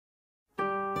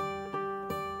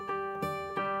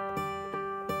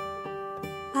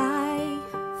I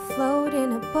float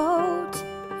in a boat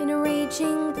in a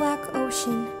raging black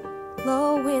ocean,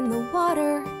 low in the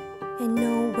water and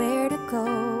nowhere to go.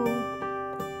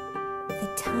 The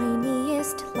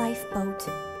tiniest lifeboat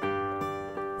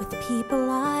with people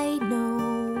I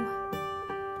know.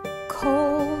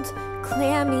 Cold,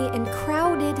 clammy and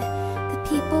crowded, the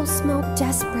people smell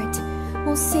desperate,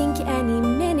 will sink any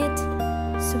minute,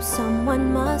 so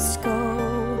someone must go.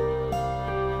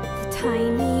 The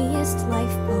tiniest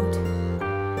lifeboat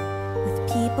with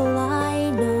people I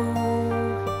know.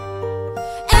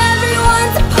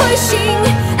 Everyone's pushing,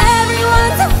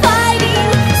 everyone's fighting,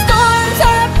 storms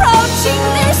are approaching,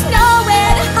 there's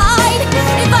nowhere to hide.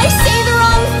 If I say the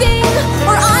wrong thing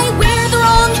or I wear the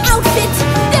wrong outfit,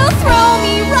 they'll throw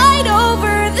me right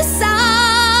over the side.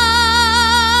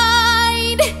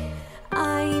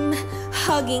 I'm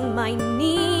hugging my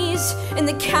knees and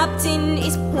the captain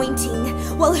is pointing.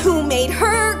 Well, who made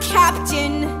her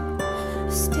captain?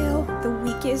 Still, the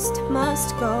weakest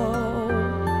must go.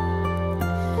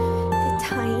 The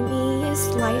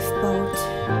tiniest lifeboat